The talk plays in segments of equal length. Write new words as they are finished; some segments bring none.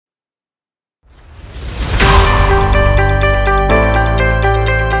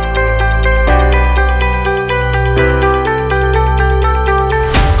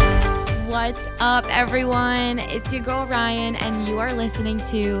everyone, it's your girl Ryan, and you are listening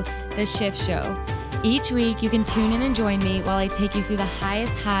to The Shift Show. Each week, you can tune in and join me while I take you through the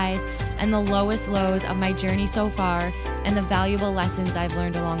highest highs and the lowest lows of my journey so far and the valuable lessons I've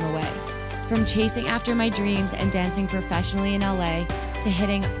learned along the way. From chasing after my dreams and dancing professionally in LA to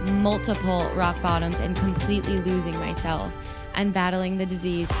hitting multiple rock bottoms and completely losing myself and battling the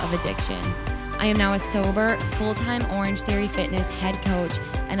disease of addiction. I am now a sober, full-time Orange Theory Fitness head coach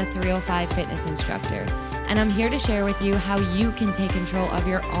and a 305 fitness instructor. And I'm here to share with you how you can take control of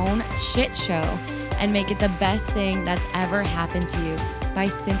your own shit show and make it the best thing that's ever happened to you by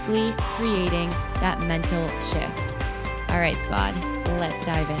simply creating that mental shift. All right, squad, let's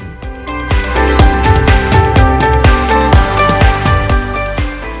dive in.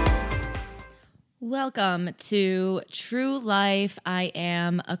 Welcome to True Life. I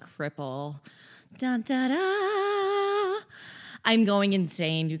Am a Cripple. Dun, da, da. I'm going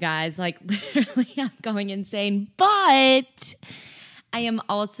insane, you guys. Like, literally, I'm going insane. But I am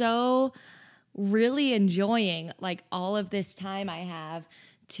also really enjoying, like, all of this time I have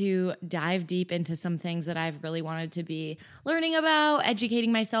to dive deep into some things that I've really wanted to be learning about,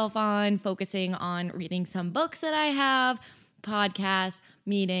 educating myself on, focusing on reading some books that I have, podcasts,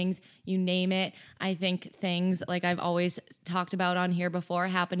 meetings, you name it. I think things, like I've always talked about on here before,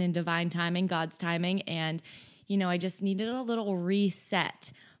 happen in divine timing, God's timing. And, you know, I just needed a little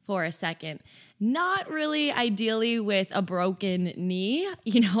reset for a second. Not really ideally with a broken knee.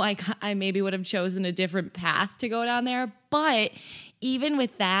 You know, I maybe would have chosen a different path to go down there. But even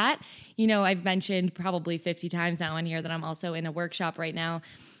with that, you know, I've mentioned probably 50 times now in here that I'm also in a workshop right now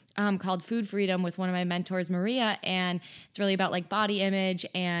called Food Freedom with one of my mentors, Maria. And it's really about like body image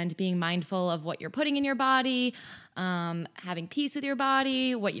and being mindful of what you're putting in your body, having peace with your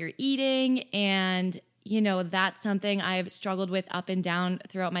body, what you're eating. And, you know, that's something I've struggled with up and down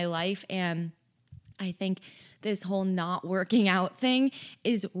throughout my life. And I think this whole not working out thing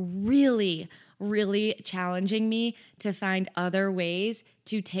is really, really challenging me to find other ways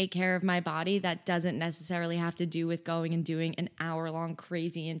to take care of my body that doesn't necessarily have to do with going and doing an hour-long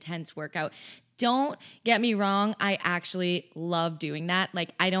crazy intense workout. Don't get me wrong, I actually love doing that.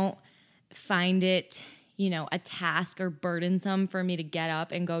 Like, I don't find it, you know, a task or burdensome for me to get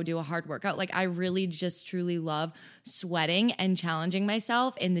up and go do a hard workout. Like, I really just truly love sweating and challenging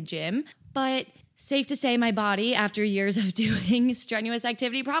myself in the gym. But safe to say my body, after years of doing strenuous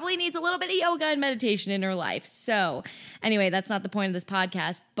activity, probably needs a little bit of yoga and meditation in her life. So anyway, that's not the point of this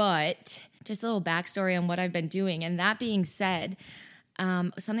podcast, but just a little backstory on what I've been doing. And that being said,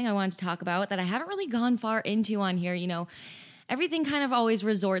 something I wanted to talk about that I haven't really gone far into on here, you know, everything kind of always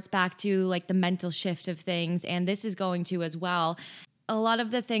resorts back to like the mental shift of things. And this is going to as well. A lot of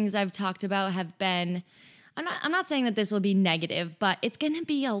the things I've talked about have been, I'm not saying that this will be negative, but it's going to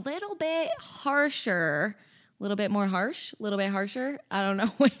be a little bit harsher, a little bit more harsh, a little bit harsher. I don't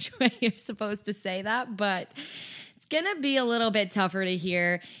know which way you're supposed to say that, but it's going to be a little bit tougher to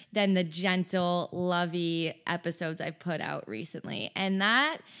hear than the gentle, lovey episodes I've put out recently. And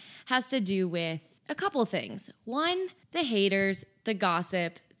that has to do with a couple things. One, the haters, the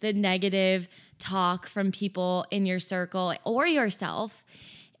gossip, the negative talk from people in your circle or yourself,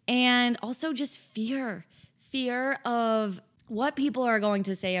 and also just fear of what people are going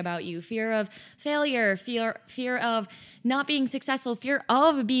to say about you, fear of failure, fear of not being successful, fear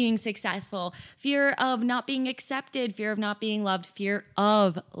of being successful, fear of not being accepted, fear of not being loved, fear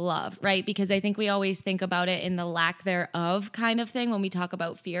of love, right? Because I think we always think about it in the lack thereof kind of thing when we talk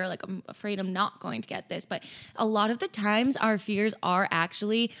about fear, like I'm afraid I'm not going to get this. But a lot of the times our fears are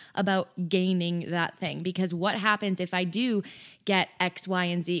actually about gaining that thing, because what happens if I do get X, Y,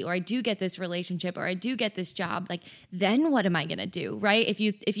 and Z, or I do get this relationship, or I do get this job, like then what am I going to do, right? If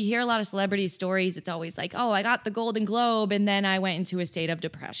you hear a lot of celebrity stories, it's always like, oh, I got the Golden Globe and then I went into a state of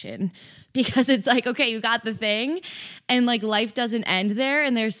depression, because it's like, okay, you got the thing and like life doesn't end there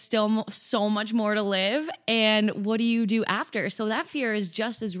and there's still so much more to live. And what do you do after? So that fear is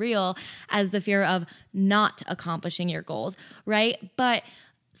just as real as the fear of not accomplishing your goals, right? But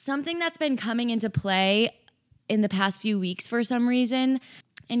something that's been coming into play in the past few weeks for some reason,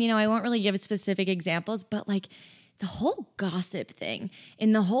 and you know, I won't really give specific examples, but like the whole gossip thing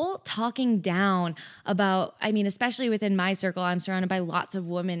and the whole talking down about, I mean, especially within my circle, I'm surrounded by lots of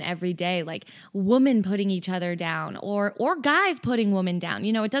women every day, like women putting each other down or guys putting women down.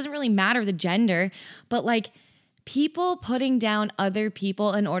 You know, it doesn't really matter the gender, but like people putting down other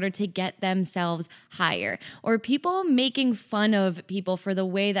people in order to get themselves higher, or people making fun of people for the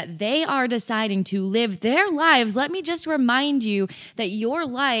way that they are deciding to live their lives. Let me just remind you that your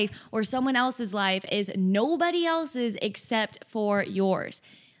life or someone else's life is nobody else's except for yours.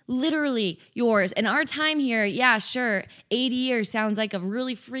 literally yours. And our time here, yeah, sure, 80 years sounds like a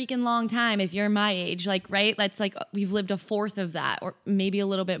really freaking long time if you're my age, like, right? That's like we've lived a fourth of that or maybe a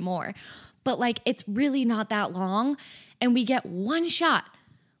little bit more. But like it's really not that long, and we get one shot.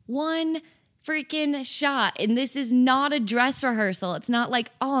 One freaking shot. And this is not a dress rehearsal. It's not like,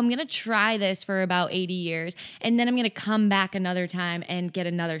 oh, I'm going to try this for about 80 years and then I'm going to come back another time and get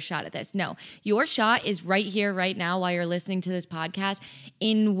another shot at this. No, your shot is right here, right now, while you're listening to this podcast,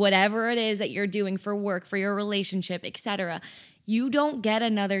 in whatever it is that you're doing for work, for your relationship, etc. You don't get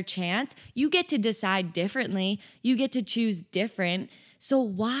another chance. You get to decide differently. You get to choose different. So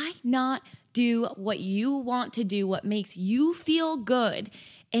why not do what you want to do, what makes you feel good,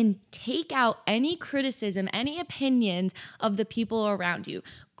 and take out any criticism, any opinions of the people around you.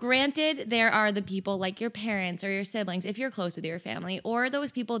 Granted, there are the people like your parents or your siblings, if you're close with your family, or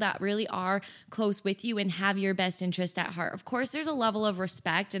those people that really are close with you and have your best interest at heart. Of course, there's a level of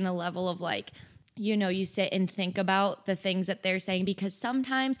respect and a level of like, you know, you sit and think about the things that they're saying, because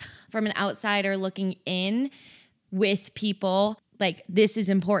sometimes from an outsider looking in with people, like this is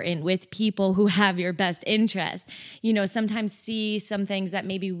important with people who have your best interest, you know, sometimes see some things that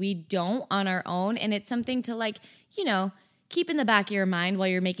maybe we don't on our own. And it's something to like, you know, keep in the back of your mind while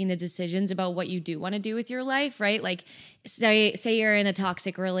you're making the decisions about what you do want to do with your life, right? Like say you're in a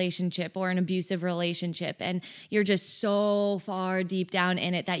toxic relationship or an abusive relationship and you're just so far deep down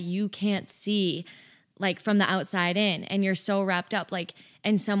in it that you can't see like from the outside in, and you're so wrapped up, like,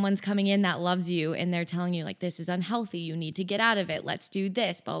 and someone's coming in that loves you and they're telling you like, this is unhealthy, you need to get out of it, let's do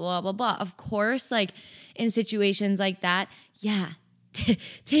this, blah, blah, blah, blah. Of course, like in situations like that, yeah,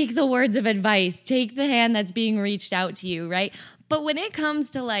 take the words of advice, take the hand that's being reached out to you, right? But when it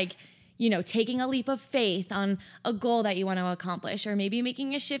comes to like, you know, taking a leap of faith on a goal that you want to accomplish, or maybe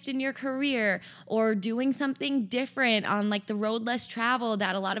making a shift in your career, or doing something different on like the road less traveled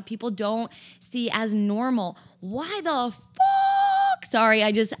that a lot of people don't see as normal. Why the fuck? Sorry,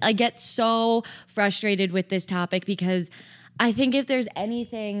 I get so frustrated with this topic, because I think if there's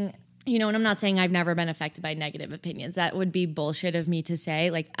anything, you know, and I'm not saying I've never been affected by negative opinions. That would be bullshit of me to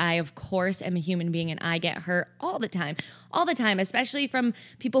say. Like, I, of course, am a human being and I get hurt all the time, especially from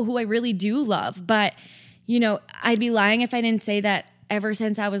people who I really do love. But, you know, I'd be lying if I didn't say that ever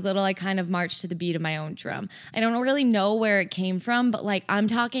since I was little, I kind of marched to the beat of my own drum. I don't really know where it came from, but like I'm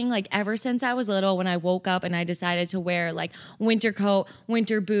talking like ever since I was little, when I woke up and I decided to wear like winter coat,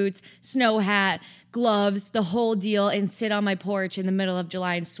 winter boots, snow hat, gloves, the whole deal, and sit on my porch in the middle of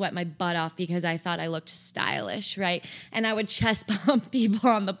July and sweat my butt off because I thought I looked stylish, right? And I would chest bump people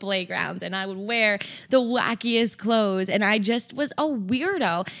on the playgrounds and I would wear the wackiest clothes, and I just was a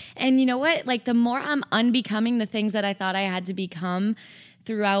weirdo. And you know what? Like the more I'm unbecoming the things that I thought I had to become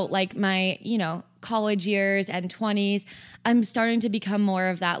throughout like my, you know, college years and 20s, I'm starting to become more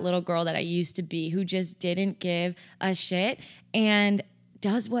of that little girl that I used to be, who just didn't give a shit and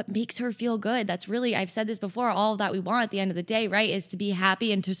does what makes her feel good. That's really, I've said this before, all that we want at the end of the day, right, is to be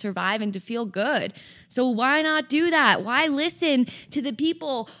happy and to survive and to feel good. So why not do that? Why listen to the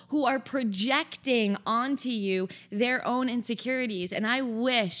people who are projecting onto you their own insecurities? And I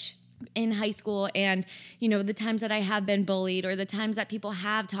wish in high school and, you know, the times that I have been bullied, or the times that people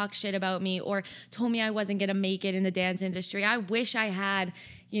have talked shit about me or told me I wasn't going to make it in the dance industry, I wish I had,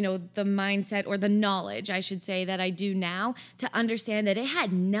 you know, the mindset, or the knowledge, I should say, that I do now, to understand that it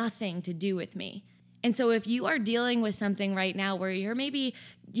had nothing to do with me. And so if you are dealing with something right now where you're maybe,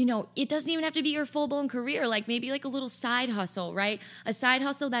 you know, it doesn't even have to be your full-blown career, like maybe like a little side hustle, right? A side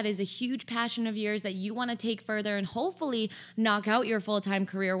hustle that is a huge passion of yours that you want to take further and hopefully knock out your full-time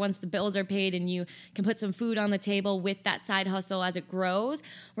career once the bills are paid and you can put some food on the table with that side hustle as it grows,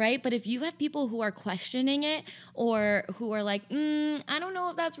 right? But if you have people who are questioning it, or who are like, I don't know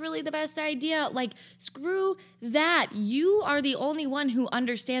if that's really the best idea, like screw that. You are the only one who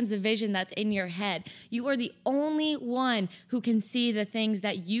understands the vision that's in your head. You are the only one who can see the things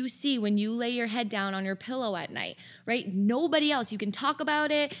that you see when you lay your head down on your pillow at night, right? Nobody else. You can talk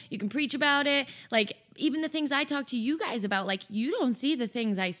about it. You can preach about it. Like even the things I talk to you guys about, like you don't see the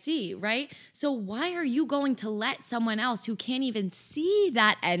things I see, right? So why are you going to let someone else who can't even see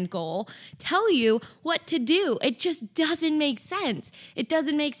that end goal tell you what to do? It just doesn't make sense. It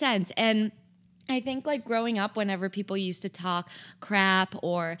doesn't make sense. And I think like growing up, whenever people used to talk crap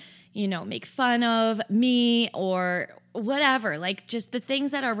or, you know, make fun of me or whatever, like just the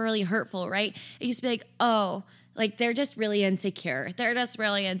things that are really hurtful, right? It used to be like, oh, like they're just really insecure. They're just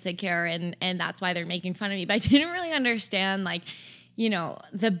really insecure and that's why they're making fun of me. But I didn't really understand like, you know,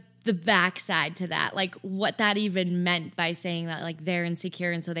 the the backside to that, like what that even meant by saying that, like they're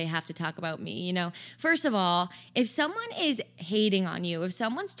insecure and so they have to talk about me. First of all, if someone is hating on you, if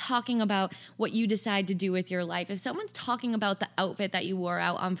someone's talking about what you decide to do with your life, if someone's talking about the outfit that you wore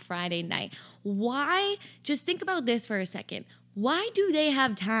out on Friday night, why, just think about this for a second. Why do they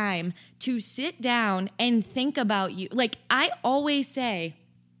have time to sit down and think about you? Like I always say,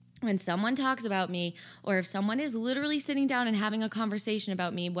 when someone talks about me, or if someone is literally sitting down and having a conversation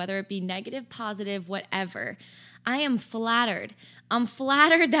about me, whether it be negative, positive, whatever, I am flattered. I'm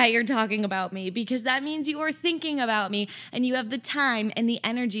flattered that you're talking about me, because that means you are thinking about me and you have the time and the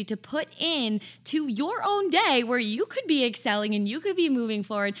energy to put in to your own day where you could be excelling and you could be moving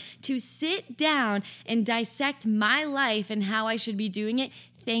forward, to sit down and dissect my life and how I should be doing it.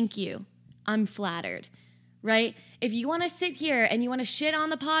 Thank you. I'm flattered. Right? If you want to sit here and you want to shit on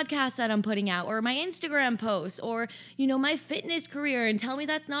the podcast that I'm putting out, or my Instagram posts, or, my fitness career, and tell me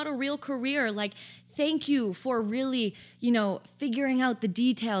that's not a real career, like, thank you for really, figuring out the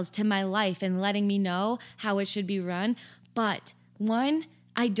details to my life and letting me know how it should be run. But 1,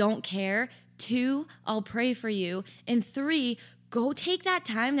 I don't care. 2, I'll pray for you. And 3, go take that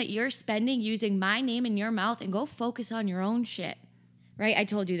time that you're spending using my name in your mouth and go focus on your own shit. Right? I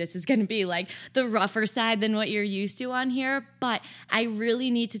told you this is going to be like the rougher side than what you're used to on here, but I really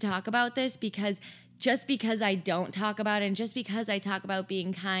need to talk about this, because just because I don't talk about it, and just because I talk about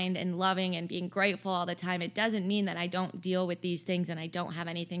being kind and loving and being grateful all the time, it doesn't mean that I don't deal with these things and I don't have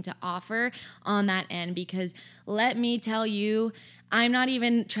anything to offer on that end. Because let me tell you, I'm not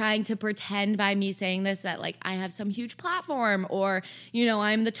even trying to pretend by me saying this that like I have some huge platform, or,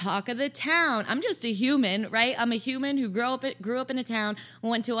 I'm the talk of the town. I'm just a human, right? I'm a human who grew up in a town,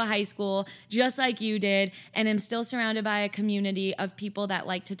 went to a high school just like you did, and am still surrounded by a community of people that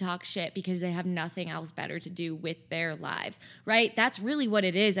like to talk shit because they have nothing else better to do with their lives, right? That's really what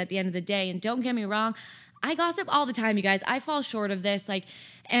it is at the end of the day. And don't get me wrong, I gossip all the time, you guys. I fall short of this,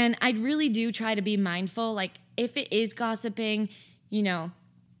 and I really do try to be mindful. Like, if it is gossiping,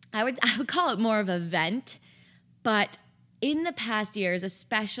 I would call it more of a vent. But in the past years,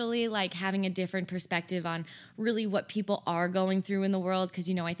 especially like having a different perspective on really what people are going through in the world, because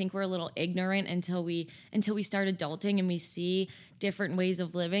I think we're a little ignorant until we start adulting and we see different ways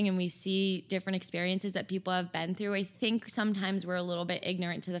of living and we see different experiences that people have been through. I think sometimes we're a little bit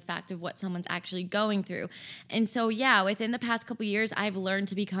ignorant to the fact of what someone's actually going through. And so within the past couple of years, I've learned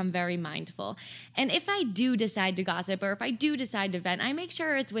to become very mindful. And if I do decide to gossip, or if I do decide to vent, I make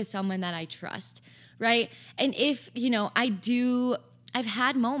sure it's with someone that I trust. Right? And if, I've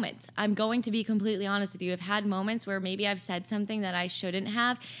had moments, I'm going to be completely honest with you, I've had moments where maybe I've said something that I shouldn't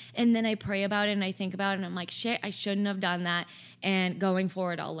have, and then I pray about it and I think about it and I'm like, shit, I shouldn't have done that. And going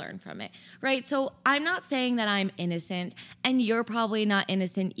forward, I'll learn from it, right? So I'm not saying that I'm innocent, and you're probably not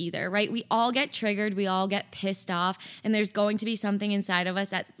innocent either, right? We all get triggered, we all get pissed off, and there's going to be something inside of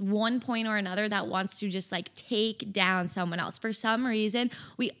us at one point or another that wants to just like take down someone else. For some reason,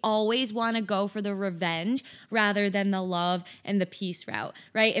 we always want to go for the revenge rather than the love and the peace route,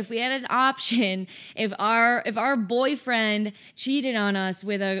 right? If we had an option, if our boyfriend cheated on us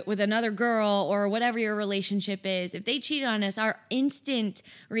with another girl, or whatever your relationship is, if they cheated on us, our instant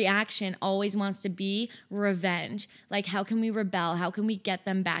reaction always wants to be revenge. Like, how can we rebel? How can we get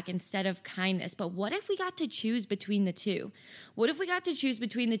them back, instead of kindness? But what if we got to choose between the two? What if we got to choose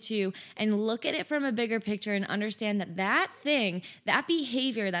between the two and look at it from a bigger picture and understand that thing, that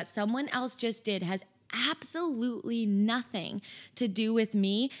behavior that someone else just did has absolutely nothing to do with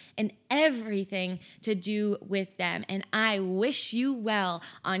me and everything to do with them. And I wish you well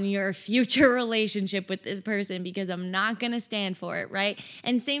on your future relationship with this person, because I'm not going to stand for it, right?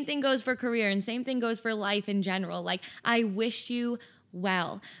 And same thing goes for career, and same thing goes for life in general. Like, I wish you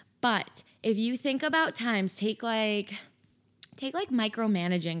well. But if you think about times, take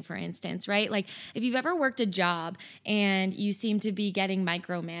micromanaging, for instance, right? Like, if you've ever worked a job and you seem to be getting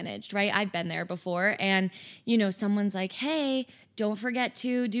micromanaged, right? I've been there before, and, someone's like, hey, don't forget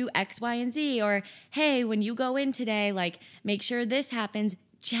to do X, Y, and Z, or, hey, when you go in today, like, make sure this happens.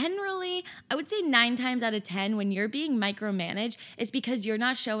 Generally, I would say 9 times out of 10, when you're being micromanaged, it's because you're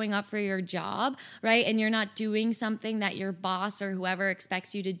not showing up for your job, right? And you're not doing something that your boss or whoever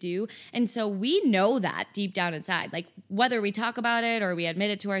expects you to do. And so we know that deep down inside, like, whether we talk about it or we admit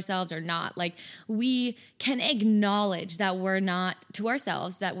it to ourselves or not, like, we can acknowledge that we're not, to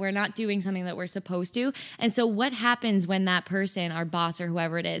ourselves, that we're not doing something that we're supposed to. And so what happens when that person, our boss or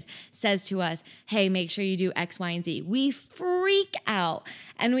whoever it is, says to us, hey, make sure you do X, Y, and Z? We freak freak out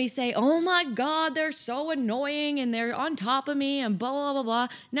and we say, oh my God, they're so annoying and they're on top of me and blah, blah, blah, blah.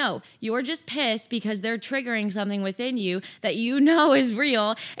 No, you're just pissed because they're triggering something within you that you know is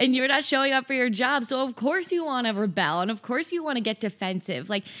real and you're not showing up for your job. So of course you want to rebel and of course you want to get defensive.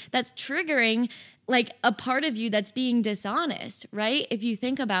 Like that's triggering like a part of you that's being dishonest, right? If you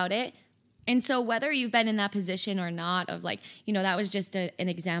think about it. And so whether you've been in that position or not of like, that was just an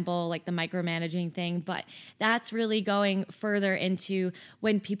example, like the micromanaging thing, but that's really going further into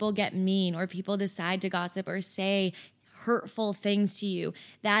when people get mean or people decide to gossip or say hurtful things to you.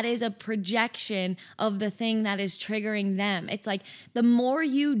 That is a projection of the thing that is triggering them. It's like the more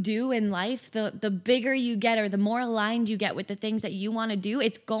you do in life, the bigger you get or the more aligned you get with the things that you want to do,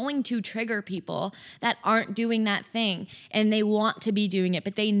 it's going to trigger people that aren't doing that thing and they want to be doing it,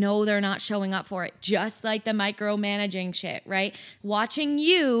 but they know they're not showing up for it. Just like the micromanaging shit, right? Watching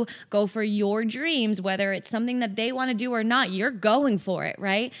you go for your dreams, whether it's something that they want to do or not, you're going for it,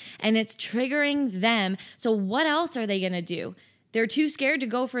 right? And it's triggering them. So what else are they going to do? They're too scared to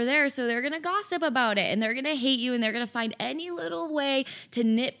go for theirs, so they're going to gossip about it and they're going to hate you and they're going to find any little way to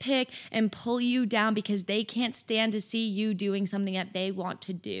nitpick and pull you down because they can't stand to see you doing something that they want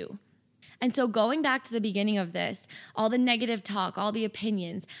to do. And so going back to the beginning of this, all the negative talk, all the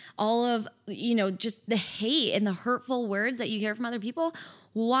opinions, all of, just the hate and the hurtful words that you hear from other people,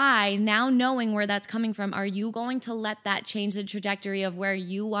 why, now knowing where that's coming from, are you going to let that change the trajectory of where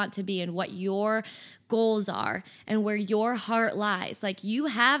you want to be and what your goals are and where your heart lies? Like you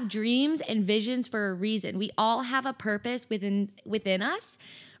have dreams and visions for a reason. We all have a purpose within us,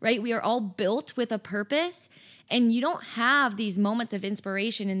 right? We are all built with a purpose. And you don't have these moments of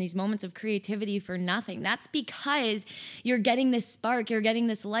inspiration and these moments of creativity for nothing. That's because you're getting this spark, you're getting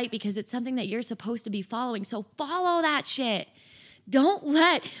this light because it's something that you're supposed to be following. So follow that shit. Don't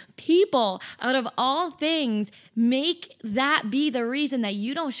let people, out of all things, make that be the reason that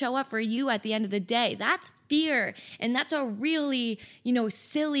you don't show up for you at the end of the day. That's fear. And that's a really,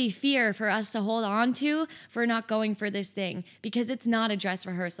 silly fear for us to hold on to for not going for this thing because it's not a dress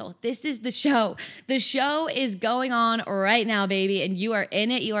rehearsal. This is the show. The show is going on right now, baby, and you are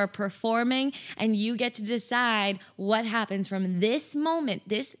in it. You are performing and you get to decide what happens from this moment,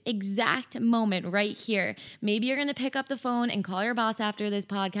 this exact moment right here. Maybe you're going to pick up the phone and call your boss after this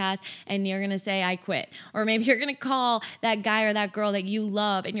podcast and you're going to say, I quit. Or maybe you're going to call that guy or that girl that you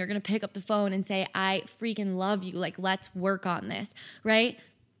love and you're going to pick up the phone and say, I freaking love you. Like, let's work on this, right?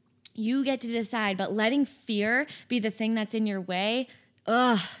 You get to decide, but letting fear be the thing that's in your way,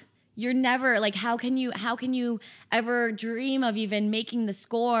 you're never like, how can you ever dream of even making the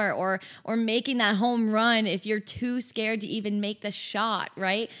score or making that home run if you're too scared to even make the shot,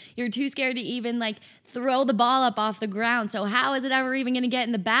 right? You're too scared to even like throw the ball up off the ground. So how is it ever even going to get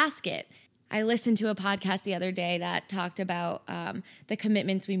in the basket? I listened to a podcast the other day that talked about the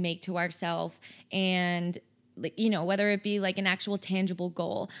commitments we make to ourselves and whether it be like an actual tangible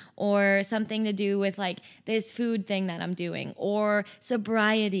goal or something to do with like this food thing that I'm doing or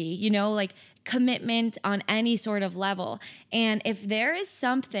sobriety, like commitment on any sort of level. And if there is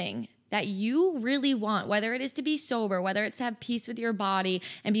something that you really want, whether it is to be sober, whether it's to have peace with your body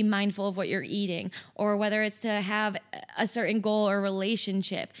and be mindful of what you're eating, or whether it's to have a certain goal or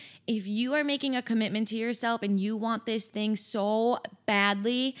relationship, if you are making a commitment to yourself and you want this thing so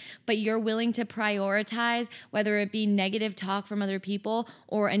badly, but you're willing to prioritize, whether it be negative talk from other people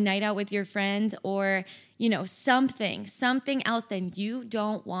or a night out with your friends or, something else, then you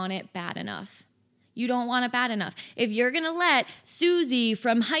don't want it bad enough. You don't want it bad enough. If you're going to let Susie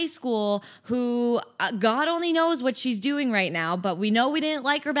from high school, who God only knows what she's doing right now, but we know we didn't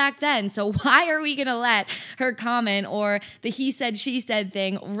like her back then, so why are we going to let her comment or the he said, she said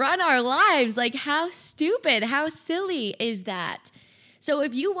thing run our lives? Like, how stupid, how silly is that? So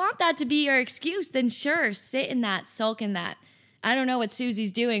if you want that to be your excuse, then sure, sit in that, sulk in that. I don't know what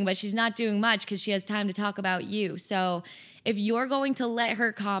Susie's doing, but she's not doing much because she has time to talk about you. So if you're going to let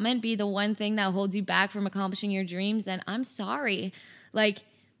her comment be the one thing that holds you back from accomplishing your dreams, then I'm sorry. Like,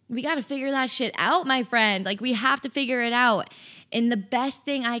 we got to figure that shit out, my friend. Like, we have to figure it out. And the best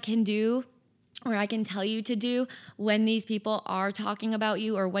thing I can do, or I can tell you to do when these people are talking about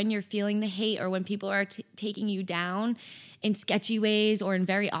you or when you're feeling the hate or when people are taking you down in sketchy ways or in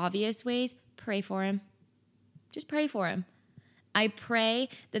very obvious ways, pray for him. Just pray for him. I pray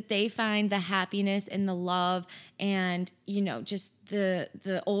that they find the happiness and the love and, just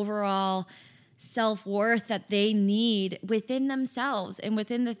the overall self-worth that they need within themselves and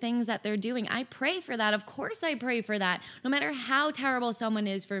within the things that they're doing. I pray for that. Of course I pray for that. No matter how terrible someone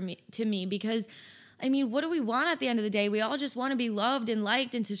is to me, because I mean, what do we want at the end of the day? We all just want to be loved and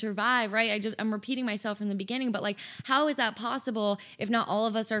liked and to survive, right? I'm repeating myself from the beginning, but like, how is that possible if not all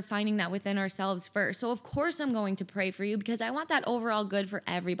of us are finding that within ourselves first? So of course I'm going to pray for you because I want that overall good for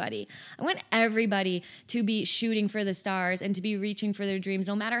everybody. I want everybody to be shooting for the stars and to be reaching for their dreams,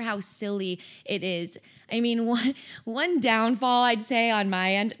 no matter how silly it is. I mean, one downfall I'd say on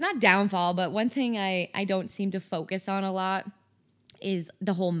my end, not downfall, but one thing I don't seem to focus on a lot is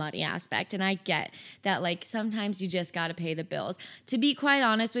the whole money aspect. And I get that, like, sometimes you just got to pay the bills. To be quite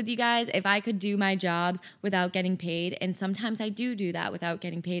honest with you guys, if I could do my jobs without getting paid, and sometimes I do that without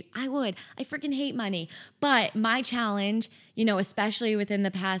getting paid, I would. I freaking hate money. But my challenge, you know, especially within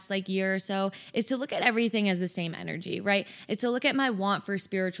the past like year or so, is to look at everything as the same energy, right? It's to look at my want for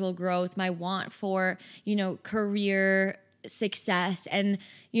spiritual growth, my want for, you know, career success, and,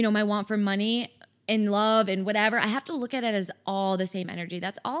 you know, my want for money and love and whatever. I have to look at it as all the same energy.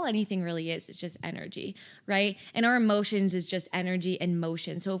 That's all anything really is. It's just energy, right? And our emotions is just energy and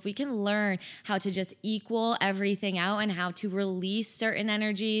motion. So if we can learn how to just equal everything out and how to release certain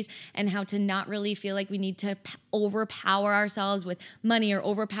energies and how to not really feel like we need to overpower ourselves with money or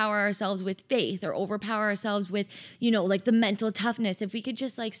overpower ourselves with faith or overpower ourselves with, you know, like the mental toughness. If we could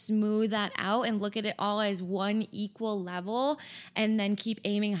just like smooth that out and look at it all as one equal level and then keep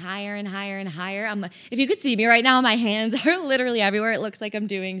aiming higher and higher and higher. I'm like, if you could see me right now, my hands are literally everywhere. It looks like I'm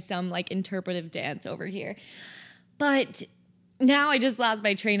doing some like interpretive dance over here. But now I just lost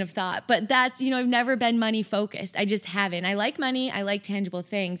my train of thought. But that's, you know, I've never been money focused. I just haven't. I like money. I like tangible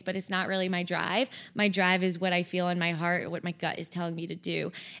things, but it's not really my drive. My drive is what I feel in my heart, what my gut is telling me to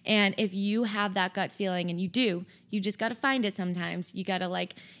do. And if you have that gut feeling, and you do, you just got to find it sometimes. You got to,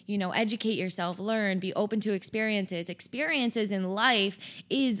 like, you know, educate yourself, learn, be open to experiences. Experiences in life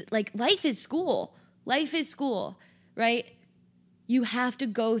is like, life is school. Life is school, right? You have to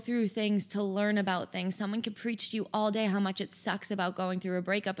go through things to learn about things. Someone can preach to you all day how much it sucks about going through a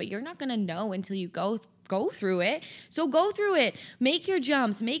breakup, but you're not going to know until you go through it. So go through it. Make your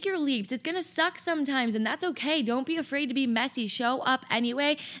jumps, make your leaps. It's going to suck sometimes, and that's okay. Don't be afraid to be messy. Show up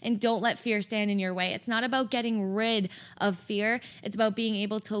anyway, and don't let fear stand in your way. It's not about getting rid of fear. It's about being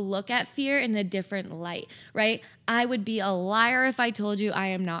able to look at fear in a different light, right? I would be a liar if I told you I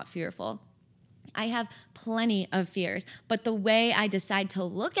am not fearful. I have plenty of fears, but the way I decide to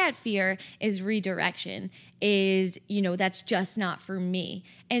look at fear is redirection, is, you know, that's just not for me.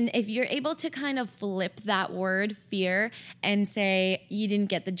 And if you're able to kind of flip that word fear and say you didn't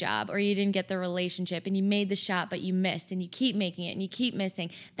get the job or you didn't get the relationship and you made the shot but you missed, and you keep making it and you keep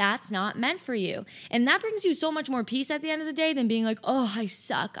missing, that's not meant for you. And that brings you so much more peace at the end of the day than being like, oh, I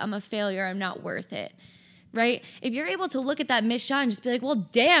suck, I'm a failure, I'm not worth it. Right? If you're able to look at that missed shot and just be like, well,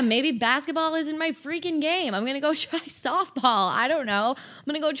 damn, maybe basketball isn't my freaking game. I'm going to go try softball. I don't know. I'm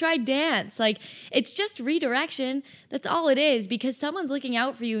going to go try dance. Like, it's just redirection. That's all it is, because someone's looking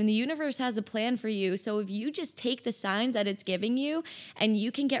out for you and the universe has a plan for you. So if you just take the signs that it's giving you and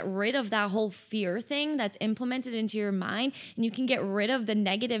you can get rid of that whole fear thing that's implemented into your mind, and you can get rid of the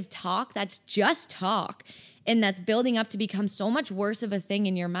negative talk that's just talk, and that's building up to become so much worse of a thing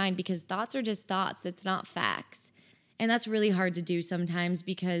in your mind, because thoughts are just thoughts. It's not facts. And that's really hard to do sometimes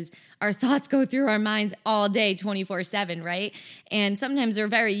because our thoughts go through our minds all day, 24/7, right? And sometimes they're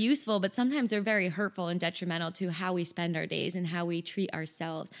very useful, but sometimes they're very hurtful and detrimental to how we spend our days and how we treat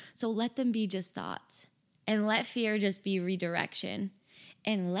ourselves. So let them be just thoughts, and let fear just be redirection.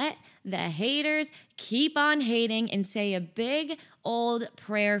 And let the haters keep on hating, and say a big old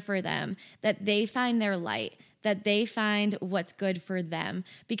prayer for them, that they find their light, that they find what's good for them.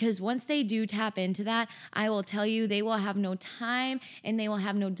 Because once they do tap into that, I will tell you, they will have no time and they will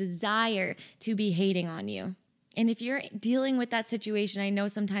have no desire to be hating on you. And if you're dealing with that situation, I know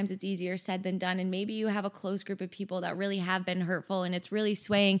sometimes it's easier said than done, and maybe you have a close group of people that really have been hurtful and it's really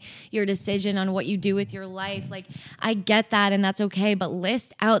swaying your decision on what you do with your life. Like, I get that, and that's okay, but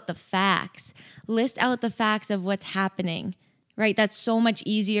list out the facts. List out the facts of what's happening. Right? That's so much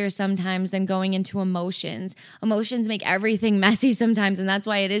easier sometimes than going into emotions. Emotions make everything messy sometimes, and that's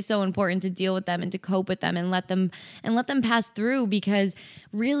why it is so important to deal with them and to cope with them and let them pass through, because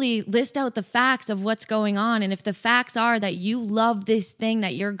really list out the facts of what's going on. And if the facts are that you love this thing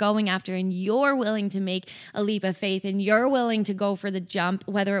that you're going after, and you're willing to make a leap of faith, and you're willing to go for the jump,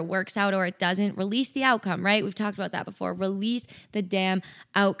 whether it works out or it doesn't, release the outcome, right? We've talked about that before. Release the damn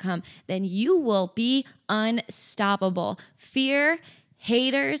outcome. Then you will be unstoppable. Fear,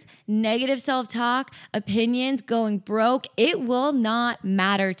 haters, negative self-talk, opinions, going broke, it will not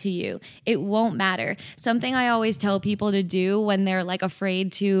matter to you. It won't matter. Something I always tell people to do when they're like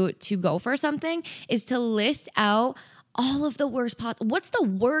afraid to go for something is to list out all of the worst possible. What's the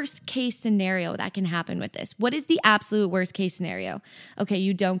worst case scenario that can happen with this? What is the absolute worst case scenario? Okay,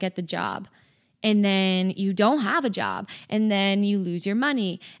 you don't get the job. And then you don't have a job, and then you lose your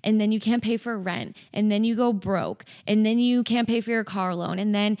money, and then you can't pay for rent, and then you go broke, and then you can't pay for your car loan,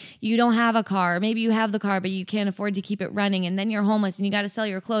 and then you don't have a car. Maybe you have the car, but you can't afford to keep it running, and then you're homeless, and you got to sell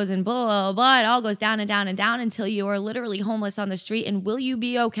your clothes, and blah, blah, blah. It all goes down and down and down until you are literally homeless on the street. And will you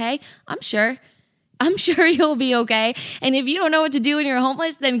be okay? I'm sure you'll be okay. And if you don't know what to do when you're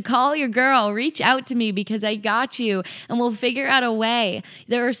homeless, then call your girl. Reach out to me because I got you and we'll figure out a way.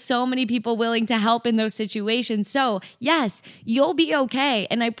 There are so many people willing to help in those situations. So yes, you'll be okay.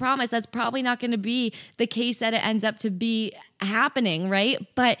 And I promise that's probably not going to be the case that it ends up to be happening, right?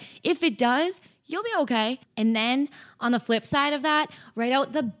 But if it does, you'll be okay. And then on the flip side of that, write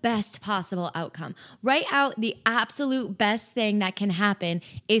out the best possible outcome. Write out the absolute best thing that can happen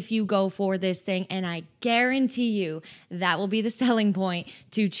if you go for this thing. And I guarantee you that will be the selling point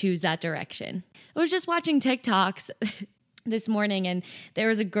to choose that direction. I was just watching TikToks this morning and there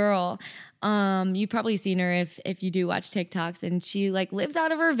was a girl. You've probably seen her if you do watch TikToks, and she like lives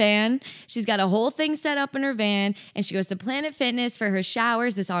out of her van. She's got a whole thing set up in her van, and she goes to Planet Fitness for her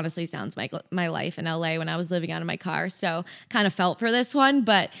showers. This honestly sounds like my life in LA when I was living out of my car, so kind of felt for this one.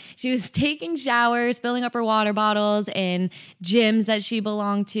 But she was taking showers, filling up her water bottles in gyms that she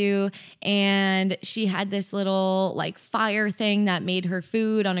belonged to, and she had this little like fire thing that made her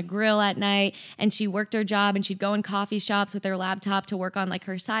food on a grill at night. And she worked her job, and she'd go in coffee shops with her laptop to work on like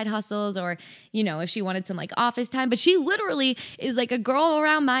her side hustles, or you know, if she wanted some like office time. But she literally is like a girl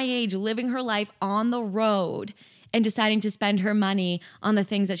around my age living her life on the road and deciding to spend her money on the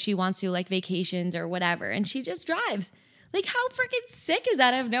things that she wants to, like vacations or whatever. And she just drives. Like, how freaking sick is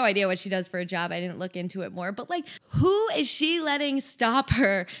that? I have no idea what she does for a job. I didn't look into it more. But, like, who is she letting stop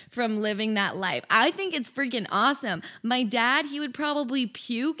her from living that life? I think it's freaking awesome. My dad, he would probably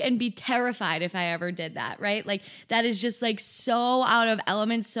puke and be terrified if I ever did that, right? Like, that is just, like, so out of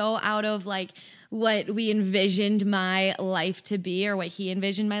element, so out of, like, what we envisioned my life to be or what he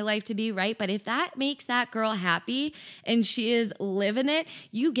envisioned my life to be, right? But if that makes that girl happy and she is living it,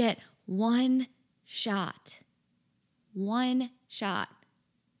 you get one shot. One shot.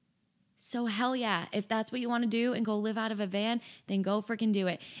 So hell yeah, if that's what you want to do and go live out of a van, then go freaking do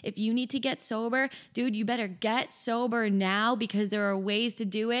it. If you need to get sober, dude, you better get sober now because there are ways to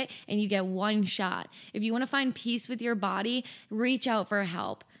do it and you get one shot. If you want to find peace with your body, reach out for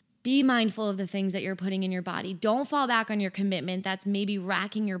help. Be mindful of the things that you're putting in your body. Don't fall back on your commitment that's maybe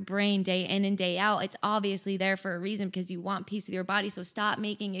racking your brain day in and day out. It's obviously there for a reason because you want peace with your body. So stop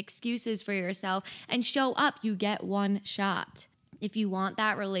making excuses for yourself and show up. You get one shot. If you want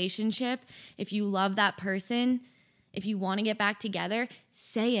that relationship, if you love that person, if you want to get back together,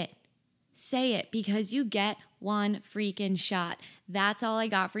 say it. Say it because you get one freaking shot. That's all I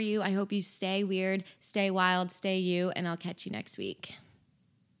got for you. I hope you stay weird, stay wild, stay you, and I'll catch you next week.